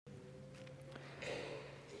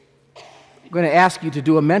I'm going to ask you to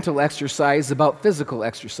do a mental exercise about physical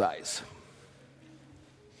exercise.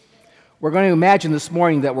 We're going to imagine this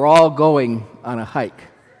morning that we're all going on a hike.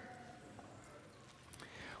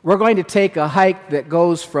 We're going to take a hike that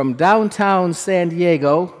goes from downtown San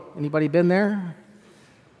Diego. Anybody been there?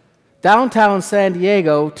 Downtown San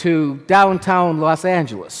Diego to downtown Los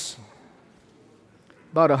Angeles.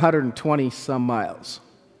 About 120 some miles.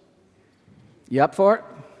 You up for it?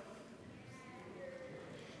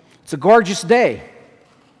 It's a gorgeous day.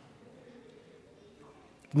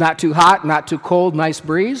 Not too hot, not too cold, nice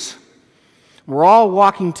breeze. We're all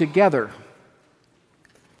walking together.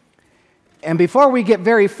 And before we get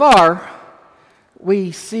very far,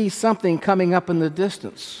 we see something coming up in the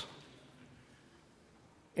distance.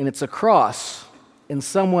 And it's a cross, and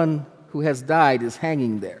someone who has died is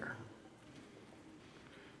hanging there.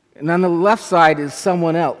 And on the left side is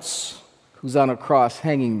someone else who's on a cross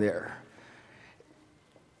hanging there.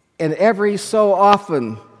 And every so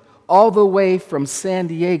often, all the way from San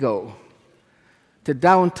Diego to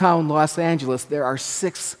downtown Los Angeles, there are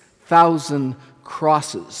 6,000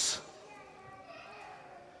 crosses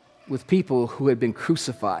with people who had been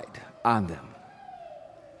crucified on them.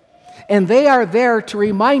 And they are there to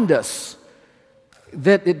remind us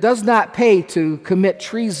that it does not pay to commit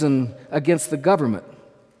treason against the government.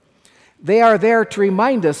 They are there to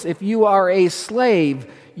remind us if you are a slave,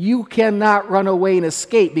 you cannot run away and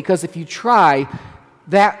escape, because if you try,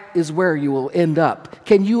 that is where you will end up.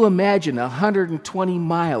 Can you imagine 120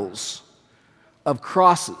 miles of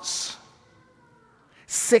crosses,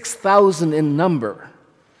 6,000 in number,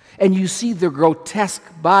 and you see the grotesque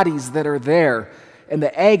bodies that are there and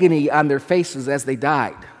the agony on their faces as they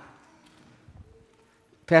died?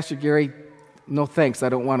 Pastor Gary, no thanks, I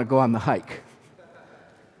don't want to go on the hike.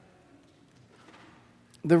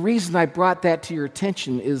 The reason I brought that to your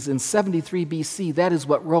attention is in 73 BC, that is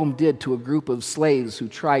what Rome did to a group of slaves who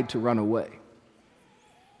tried to run away.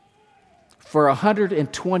 For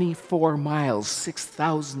 124 miles,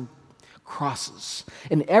 6,000 crosses.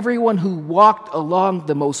 And everyone who walked along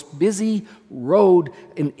the most busy road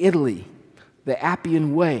in Italy, the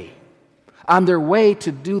Appian Way, on their way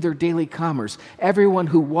to do their daily commerce, everyone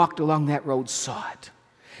who walked along that road saw it.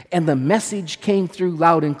 And the message came through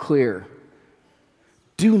loud and clear.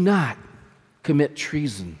 Do not commit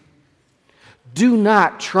treason. Do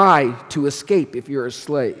not try to escape if you're a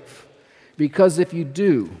slave, because if you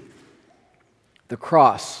do, the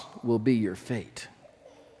cross will be your fate.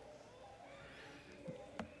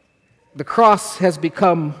 The cross has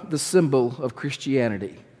become the symbol of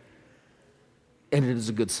Christianity, and it is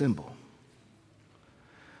a good symbol.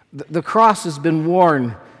 The cross has been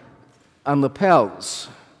worn on lapels.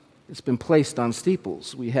 It's been placed on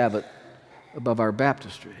steeples. We have it above our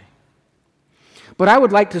baptistry. But I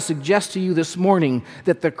would like to suggest to you this morning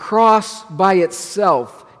that the cross by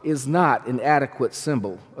itself is not an adequate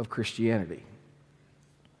symbol of Christianity.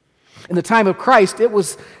 In the time of Christ, it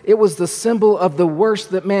was the symbol of the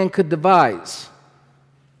worst that man could devise.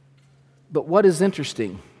 But what is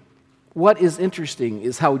interesting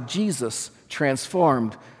is how Jesus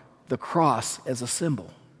transformed the cross as a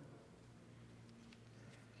symbol.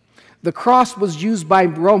 The cross was used by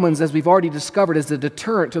Romans, as we've already discovered, as a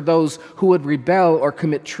deterrent to those who would rebel or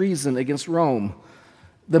commit treason against Rome.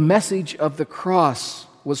 The message of the cross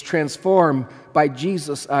was transformed by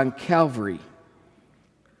Jesus on Calvary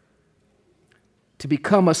to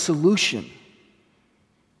become a solution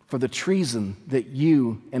for the treason that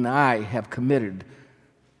you and I have committed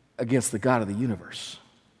against the God of the universe.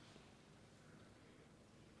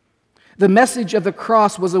 The message of the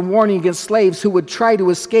cross was a warning against slaves who would try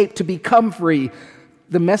to escape to become free.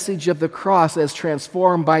 The message of the cross, as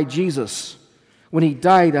transformed by Jesus when he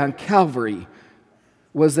died on Calvary,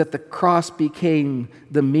 was that the cross became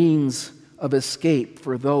the means of escape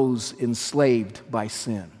for those enslaved by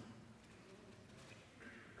sin.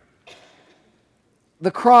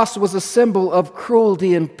 The cross was a symbol of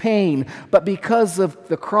cruelty and pain, but because of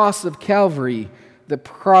the cross of Calvary, the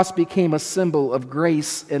cross became a symbol of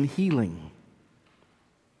grace and healing.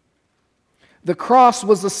 The cross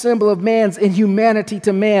was a symbol of man's inhumanity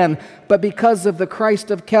to man, but because of the Christ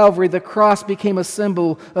of Calvary, the cross became a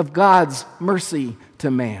symbol of God's mercy to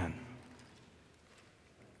man.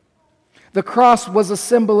 The cross was a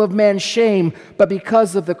symbol of man's shame, but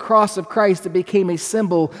because of the cross of Christ, it became a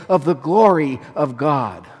symbol of the glory of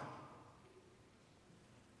God.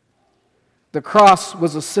 The cross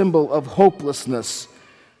was a symbol of hopelessness,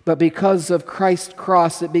 but because of Christ's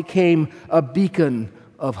cross, it became a beacon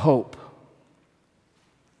of hope.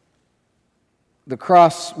 The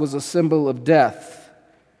cross was a symbol of death,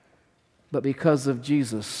 but because of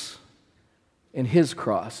Jesus, in his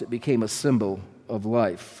cross, it became a symbol of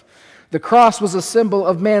life. The cross was a symbol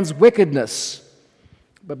of man's wickedness,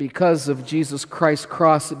 but because of Jesus Christ's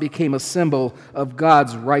cross, it became a symbol of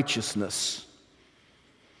God's righteousness.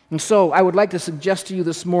 And so I would like to suggest to you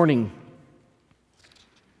this morning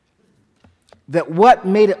that what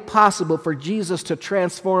made it possible for Jesus to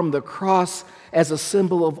transform the cross as a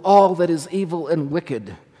symbol of all that is evil and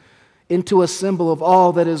wicked into a symbol of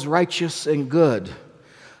all that is righteous and good,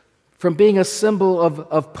 from being a symbol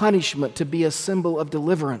of punishment to be a symbol of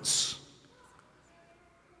deliverance,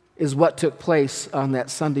 is what took place on that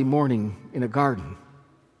Sunday morning in a garden.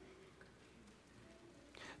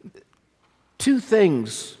 Two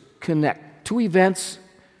things connect, two events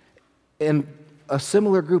and a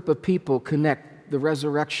similar group of people connect the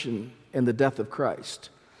resurrection and the death of Christ.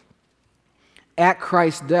 At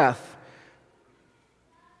Christ's death,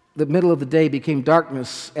 the middle of the day became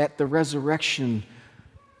darkness. At the resurrection,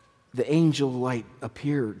 the angel light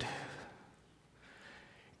appeared.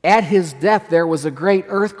 At his death, there was a great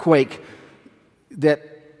earthquake that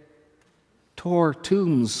tore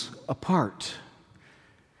tombs apart.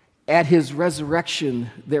 At his resurrection,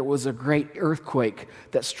 there was a great earthquake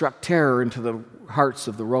that struck terror into the hearts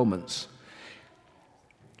of the Romans.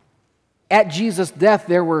 At Jesus' death,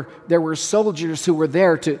 there were soldiers who were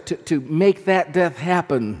there to make that death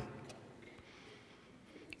happen.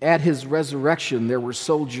 At his resurrection, there were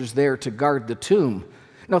soldiers there to guard the tomb.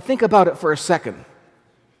 Now think about it for a second.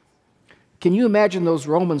 Can you imagine those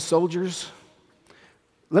Roman soldiers?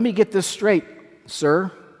 Let me get this straight,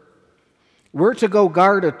 sir. We're to go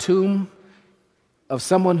guard a tomb of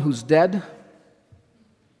someone who's dead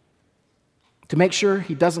to make sure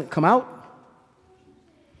he doesn't come out,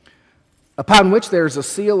 upon which there's a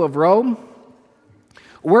seal of Rome.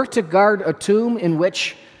 We're to guard a tomb in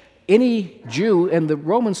which any Jew, and the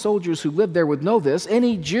Roman soldiers who lived there would know this,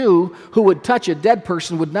 any Jew who would touch a dead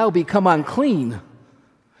person would now become unclean.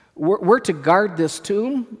 We're to guard this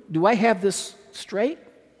tomb. Do I have this straight?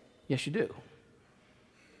 Yes, you do.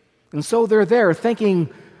 And so they're there thinking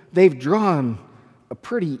they've drawn a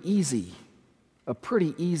pretty easy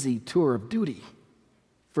tour of duty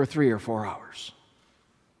for 3 or 4 hours.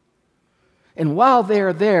 And while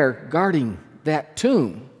they're there guarding that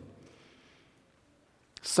tomb,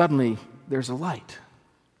 suddenly there's a light.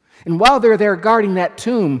 And while they're there guarding that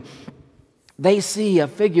tomb, they see a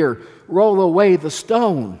figure roll away the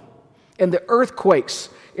stone, and the earth quakes,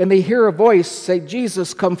 and they hear a voice say,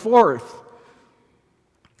 "Jesus, come forth."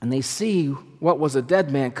 And they see what was a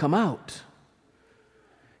dead man come out.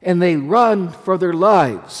 And they run for their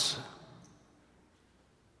lives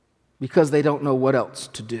because they don't know what else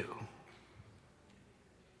to do.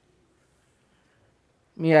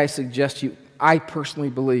 May I suggest to you, I personally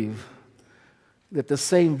believe that the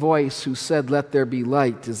same voice who said, "Let there be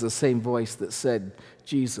light," is the same voice that said,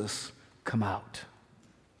 "Jesus, come out."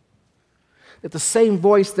 That the same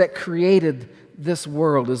voice that created this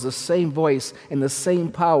world is the same voice and the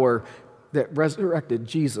same power that resurrected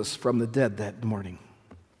Jesus from the dead that morning.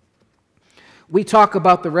 We talk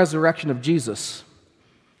about the resurrection of Jesus,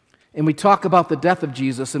 and we talk about the death of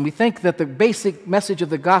Jesus, and we think that the basic message of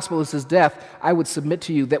the gospel is his death. I would submit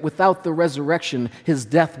to you that without the resurrection, his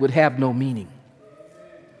death would have no meaning.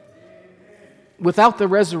 Without the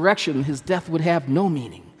resurrection, his death would have no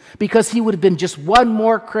meaning, because he would have been just one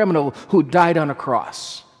more criminal who died on a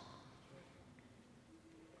cross.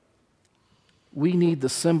 We need the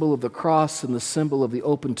symbol of the cross and the symbol of the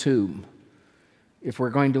open tomb if we're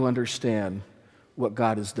going to understand what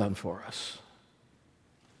God has done for us.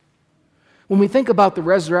 When we think about the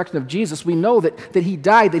resurrection of Jesus, we know that he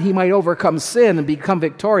died that he might overcome sin and become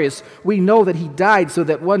victorious. We know that he died so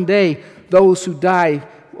that one day those who die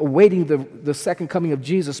awaiting the second coming of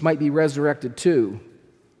Jesus might be resurrected too.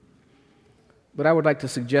 But I would like to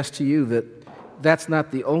suggest to you that that's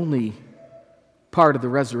not the only part of the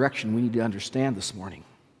resurrection we need to understand this morning.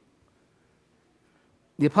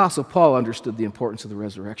 The Apostle Paul understood the importance of the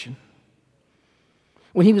resurrection.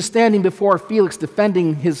 When he was standing before Felix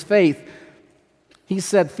defending his faith, he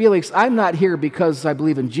said, "Felix, I'm not here because I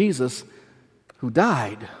believe in Jesus who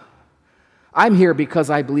died. I'm here because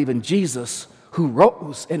I believe in Jesus who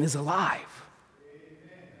rose and is alive."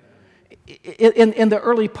 In the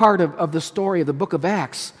early part of the story of the book of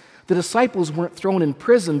Acts, the disciples weren't thrown in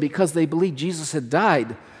prison because they believed Jesus had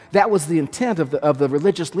died. That was the intent of the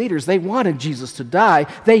religious leaders. They wanted Jesus to die.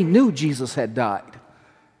 They knew Jesus had died.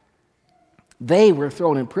 They were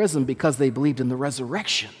thrown in prison because they believed in the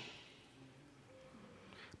resurrection.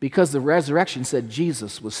 Because the resurrection said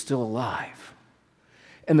Jesus was still alive.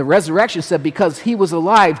 And the resurrection said because he was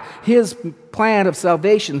alive, his plan of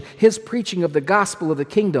salvation, his preaching of the gospel of the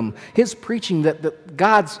kingdom, his preaching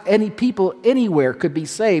that any people anywhere could be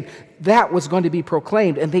saved, that was going to be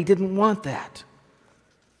proclaimed, and they didn't want that.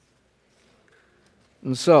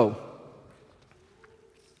 And so,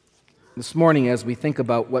 this morning as we think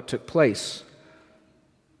about what took place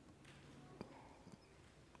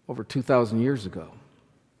over 2,000 years ago,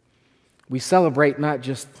 we celebrate not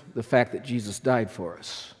just the fact that Jesus died for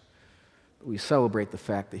us, but we celebrate the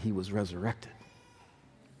fact that he was resurrected.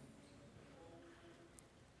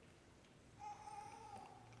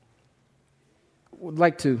 I would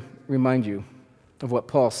like to remind you of what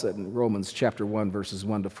Paul said in Romans chapter 1, verses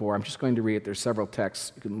 1 to 4. I'm just going to read it. There's several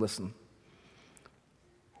texts. You can listen.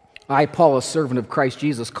 I, Paul, a servant of Christ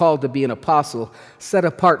Jesus, called to be an apostle, set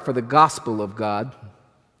apart for the gospel of God,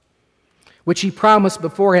 which he promised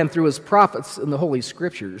beforehand through his prophets in the Holy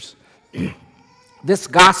Scriptures. This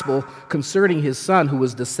gospel concerning his Son, who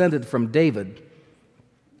was descended from David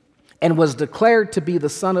and was declared to be the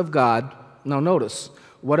Son of God. Now notice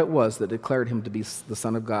what it was that declared him to be the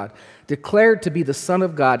Son of God. Declared to be the Son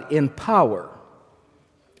of God in power,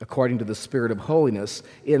 according to the Spirit of holiness,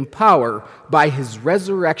 in power by his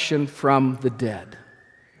resurrection from the dead,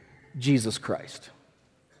 Jesus Christ.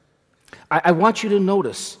 I want you to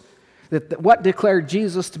notice that what declared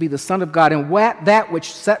Jesus to be the Son of God and that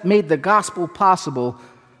which made the gospel possible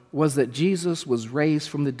was that Jesus was raised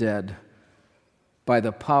from the dead by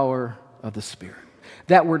the power of the Spirit.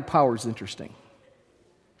 That word power is interesting.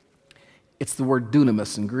 It's the word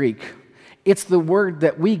dunamis in Greek. It's the word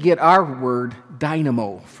that we get our word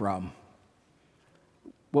dynamo from,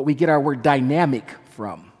 what we get our word dynamic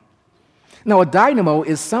from. Now, a dynamo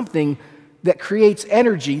is something that creates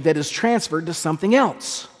energy that is transferred to something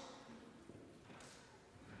else.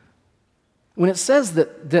 When it says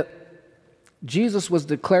that Jesus was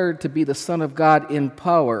declared to be the Son of God in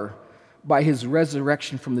power by his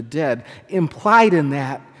resurrection from the dead, implied in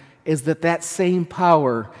that is that same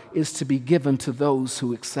power is to be given to those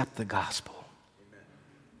who accept the gospel. Amen.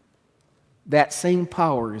 That same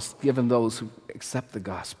power is given those who accept the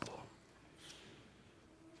gospel.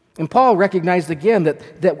 And Paul recognized again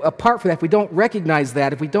that apart from that, if we don't recognize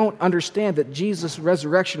that, if we don't understand that Jesus'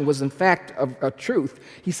 resurrection was in fact a truth,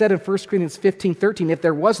 he said in 1 Corinthians 15:13, if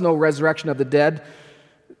there was no resurrection of the dead,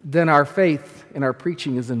 then our faith and our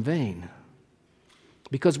preaching is in vain.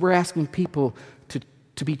 Because we're asking people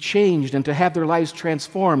to be changed and to have their lives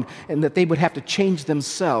transformed, and that they would have to change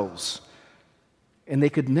themselves. And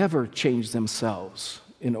they could never change themselves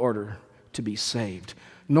in order to be saved.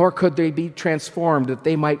 Nor could they be transformed that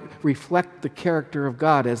they might reflect the character of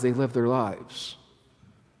God as they live their lives.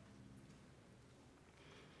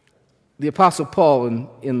 The Apostle Paul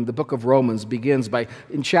in the book of Romans begins by,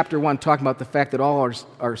 in chapter 1, talking about the fact that all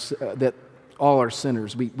are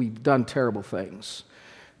sinners. We've done terrible things.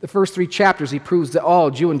 The first 3 chapters, he proves that all,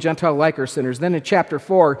 Jew and Gentile alike, are sinners. Then in chapter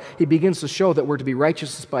 4, he begins to show that we're to be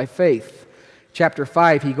righteous by faith. Chapter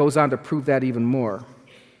 5, he goes on to prove that even more.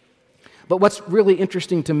 But what's really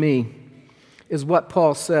interesting to me is what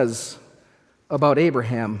Paul says about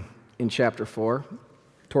Abraham in chapter 4,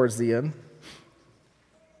 towards the end.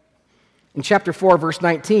 In chapter 4, verse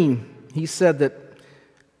 19, he said that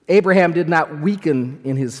Abraham did not weaken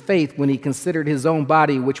in his faith when he considered his own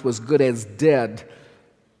body, which was good as dead,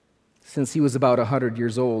 since he was about 100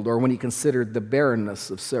 years old, or when he considered the barrenness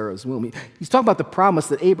of Sarah's womb. He's talking about the promise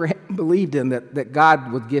that Abraham believed in, that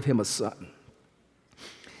God would give him a son.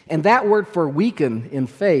 And that word for weaken in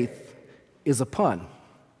faith is a pun.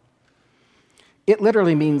 It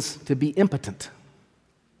literally means to be impotent.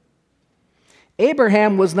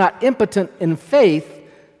 Abraham was not impotent in faith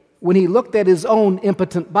when he looked at his own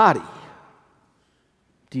impotent body.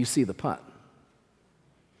 Do you see the pun?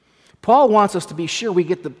 Paul wants us to be sure we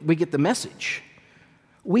get the message.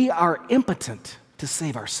 We are impotent to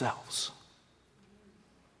save ourselves.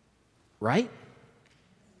 Right?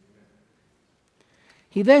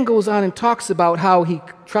 He then goes on and talks about how he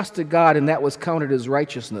trusted God and that was counted as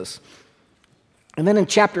righteousness. And then in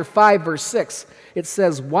chapter 5, verse 6, it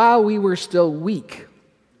says, while we were still weak,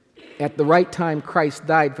 at the right time Christ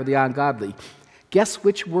died for the ungodly. Guess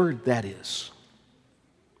which word that is?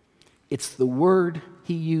 It's the word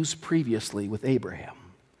he used previously with Abraham.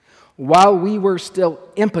 While we were still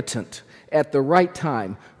impotent, at the right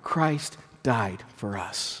time, Christ died for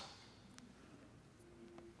us.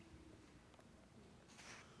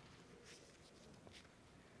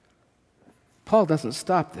 Paul doesn't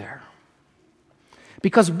stop there.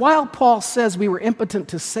 Because while Paul says we were impotent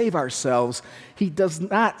to save ourselves, he does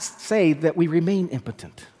not say that we remain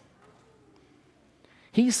impotent.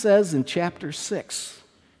 He says in chapter 6,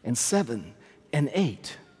 and 7 and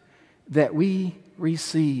 8 that we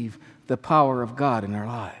receive the power of God in our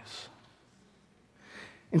lives.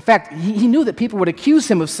 In fact, he knew that people would accuse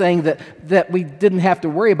him of saying that we didn't have to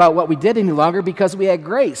worry about what we did any longer because we had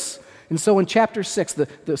grace. And so in chapter 6,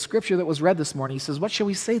 the scripture that was read this morning, he says, what shall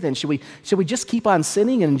we say then? Should we just keep on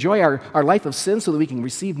sinning and enjoy our life of sin so that we can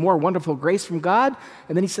receive more wonderful grace from God?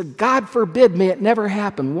 And then he said, God forbid, may it never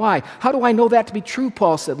happen. Why? How do I know that to be true?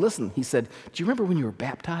 Paul said, listen, he said, do you remember when you were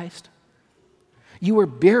baptized? You were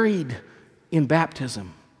buried in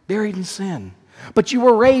baptism, buried in sin. But you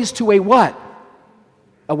were raised to a what?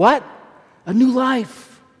 A what? A new life.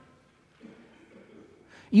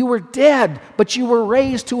 You were dead, but you were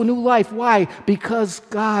raised to a new life. Why? Because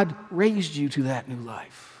God raised you to that new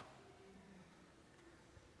life.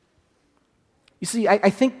 You see, I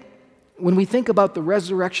think when we think about the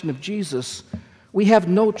resurrection of Jesus, we have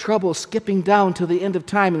no trouble skipping down to the end of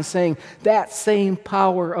time and saying that same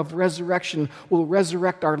power of resurrection will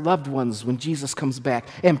resurrect our loved ones when Jesus comes back.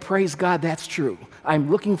 And praise God, that's true. I'm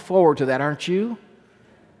looking forward to that, aren't you?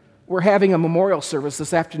 We're having a memorial service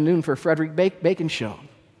this afternoon for Frederick Bacon Show.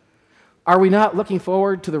 Are we not looking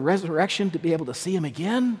forward to the resurrection to be able to see him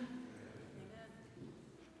again?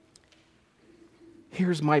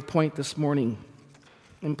 Here's my point this morning,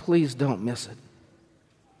 and please don't miss it.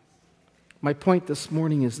 My point this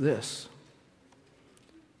morning is this.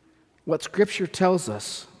 What Scripture tells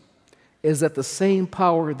us is that the same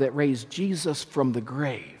power that raised Jesus from the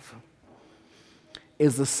grave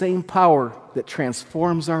is the same power that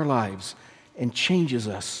transforms our lives and changes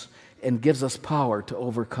us and gives us power to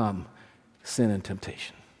overcome sin and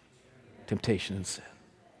temptation. Temptation and sin.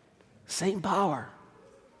 Same power.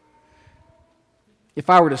 If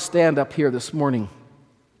I were to stand up here this morning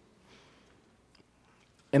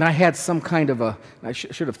and I had some kind of I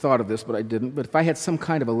should have thought of this, but I didn't, but if I had some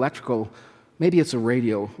kind of maybe it's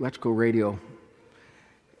electrical radio,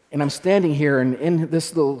 and I'm standing here and in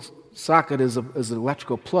this little socket is an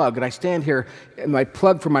electrical plug, and I stand here and my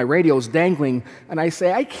plug for my radio is dangling, and I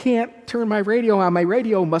say, I can't turn my radio on, my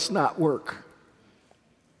radio must not work.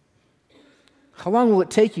 How long will it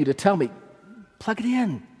take you to tell me, plug it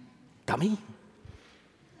in, dummy?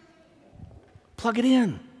 Plug it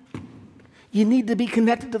in. You need to be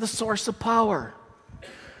connected to the source of power.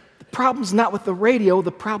 The problem's not with the radio,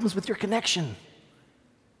 the problem's with your connection.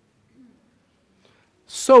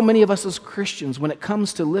 So many of us as Christians, when it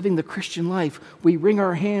comes to living the Christian life, we wring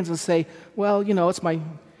our hands and say, well, you know,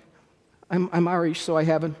 I'm Irish, so I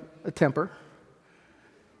have a temper.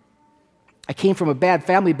 I came from a bad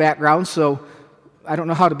family background, so I don't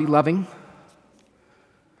know how to be loving.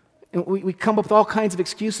 And we come up with all kinds of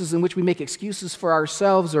excuses in which we make excuses for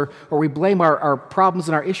ourselves or we blame our problems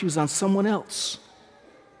and our issues on someone else.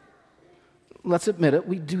 Let's admit it,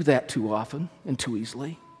 we do that too often and too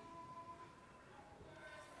easily.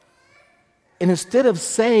 And instead of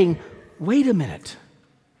saying, wait a minute,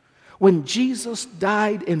 when Jesus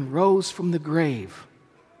died and rose from the grave,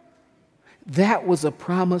 that was a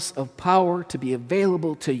promise of power to be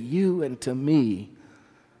available to you and to me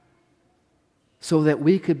so that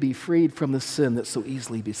we could be freed from the sin that so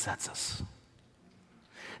easily besets us.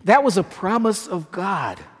 That was a promise of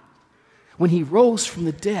God when he rose from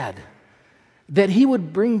the dead, that he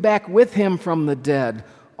would bring back with him from the dead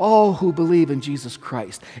all who believe in Jesus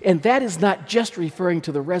Christ. And that is not just referring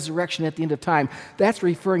to the resurrection at the end of time. That's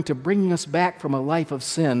referring to bringing us back from a life of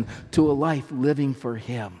sin to a life living for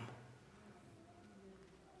him.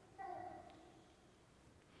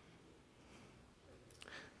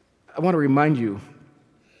 I want to remind you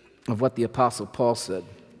of what the Apostle Paul said.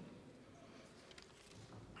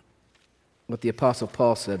 What the Apostle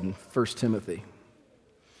Paul said in 1 Timothy.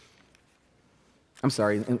 I'm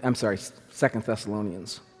sorry, 2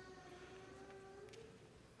 Thessalonians.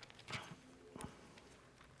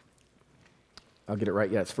 I'll get it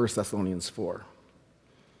right. Yeah, it's 1 Thessalonians 4.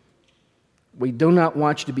 We do not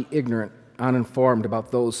want you to be ignorant, uninformed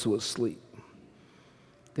about those who sleep,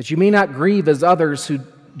 that you may not grieve as others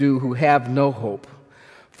who have no hope.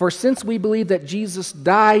 For since we believe that Jesus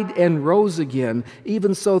died and rose again,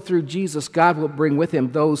 even so through Jesus God will bring with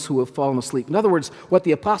him those who have fallen asleep. In other words, what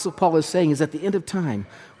the Apostle Paul is saying is at the end of time,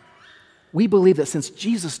 we believe that since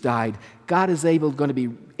Jesus died, God is going to be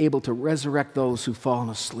able to resurrect those who've fallen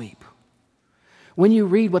asleep. When you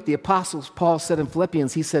read what the Apostle Paul said in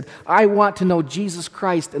Philippians, he said, I want to know Jesus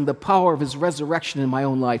Christ and the power of his resurrection in my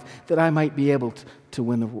own life, that I might be able to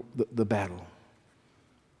win the battle.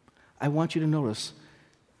 I want you to notice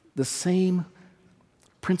the same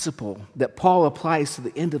principle that Paul applies to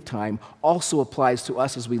the end of time also applies to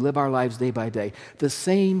us as we live our lives day by day. The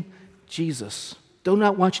same Jesus. Do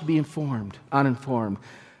not want you to be uninformed.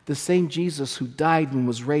 The same Jesus who died and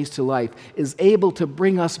was raised to life is able to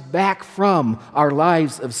bring us back from our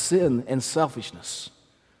lives of sin and selfishness.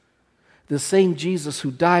 The same Jesus who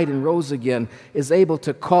died and rose again is able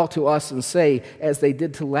to call to us and say, as they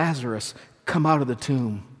did to Lazarus, come out of the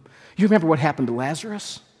tomb. You remember what happened to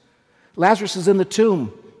Lazarus? Lazarus is in the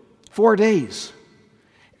tomb 4 days.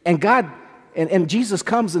 And Jesus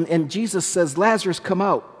comes and Jesus says, Lazarus, come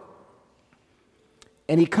out.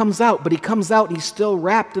 And he comes out, but he comes out and he's still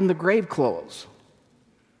wrapped in the grave clothes.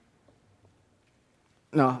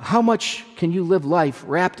 Now, how much can you live life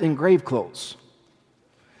wrapped in grave clothes?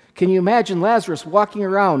 Can you imagine Lazarus walking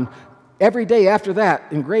around every day after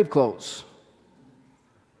that in grave clothes?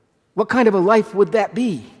 What kind of a life would that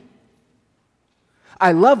be?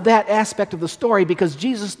 I love that aspect of the story because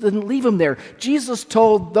Jesus didn't leave him there. Jesus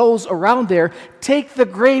told those around there, take the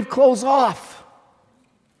grave clothes off.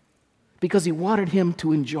 Because he wanted him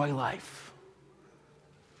to enjoy life,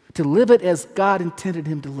 to live it as God intended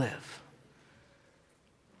him to live.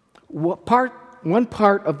 One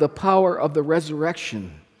part of the power of the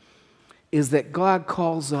resurrection is that God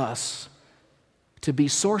calls us to be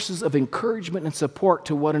sources of encouragement and support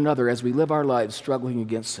to one another as we live our lives struggling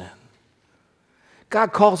against sin.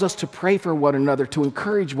 God calls us to pray for one another, to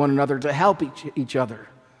encourage one another, to help each other.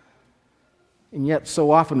 And yet,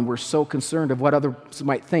 so often, we're so concerned of what others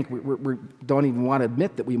might think, we don't even want to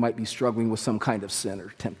admit that we might be struggling with some kind of sin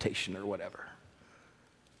or temptation or whatever.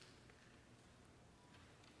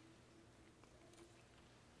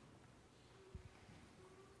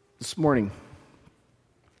 This morning,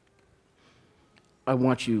 I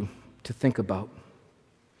want you to think about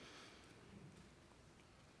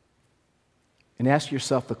and ask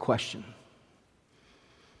yourself the question,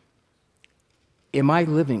 am I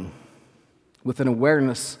living with an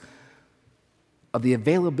awareness of the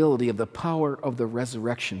availability of the power of the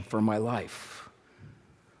resurrection for my life?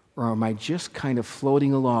 Or am I just kind of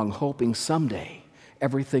floating along, hoping someday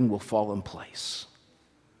everything will fall in place?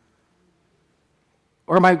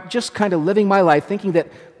 Or am I just kind of living my life thinking that,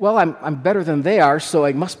 well, I'm better than they are, so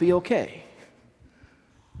I must be okay?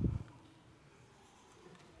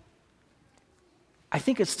 I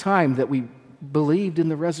think it's time that we believed in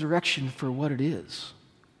the resurrection for what it is.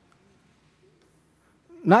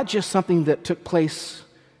 Not just something that took place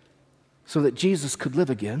so that Jesus could live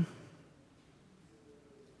again,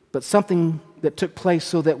 but something that took place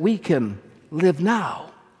so that we can live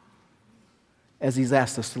now as he's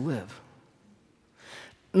asked us to live.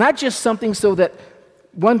 Not just something so that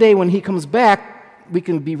one day when he comes back, we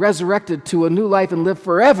can be resurrected to a new life and live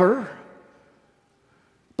forever,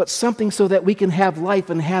 but something so that we can have life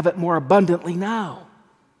and have it more abundantly now.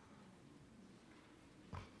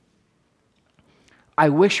 I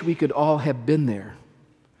wish we could all have been there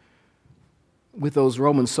with those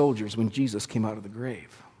Roman soldiers when Jesus came out of the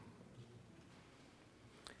grave.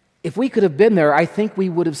 If we could have been there, I think we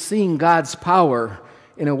would have seen God's power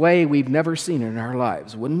in a way we've never seen in our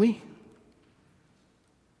lives, wouldn't we?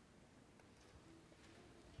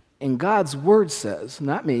 And God's Word says,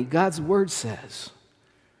 not me, God's Word says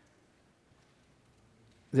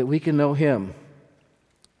that we can know Him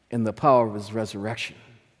in the power of His resurrection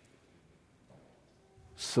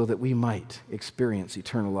so that we might experience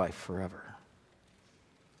eternal life forever.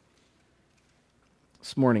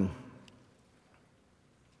 This morning,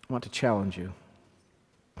 I want to challenge you.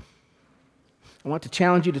 I want to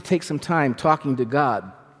challenge you to take some time talking to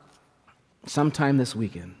God sometime this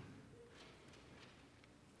weekend.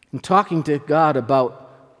 And talking to God about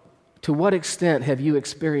to what extent have you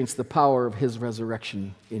experienced the power of His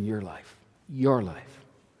resurrection in your life? Your life.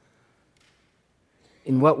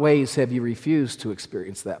 In what ways have you refused to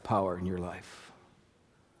experience that power in your life?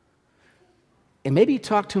 And maybe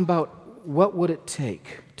talk to Him about what would it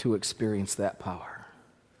take to experience that power?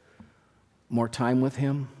 More time with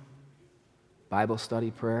Him? Bible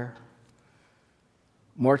study, prayer?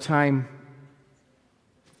 More time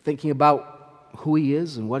thinking about who He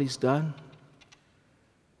is and what He's done?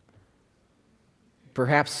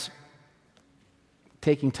 Perhaps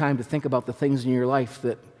taking time to think about the things in your life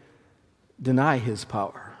that deny His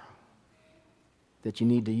power, that you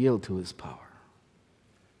need to yield to His power.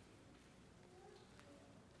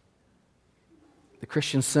 The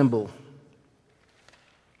Christian symbol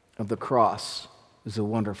of the cross is a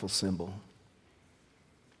wonderful symbol.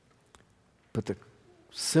 But the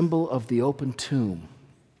symbol of the open tomb,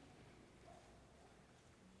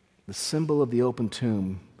 the symbol of the open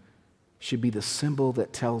tomb should be the symbol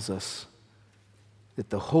that tells us that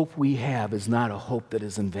the hope we have is not a hope that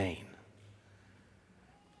is in vain.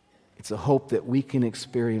 It's a hope that we can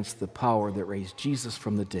experience the power that raised Jesus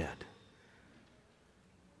from the dead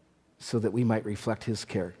so that we might reflect his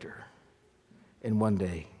character, and one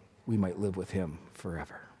day we might live with him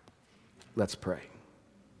forever. Let's pray.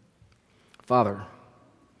 Father,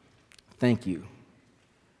 thank you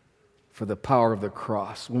for the power of the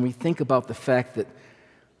cross. When we think about the fact that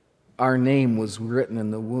our name was written in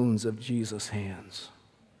the wounds of Jesus' hands,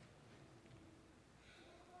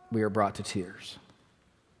 we are brought to tears.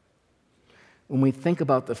 When we think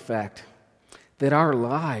about the fact that our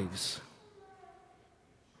lives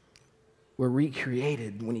were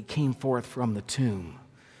recreated when he came forth from the tomb,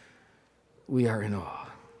 we are in awe.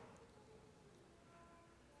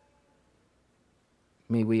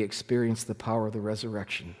 May we experience the power of the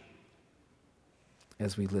resurrection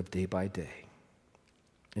as we live day by day.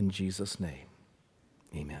 In Jesus' name,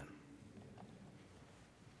 amen.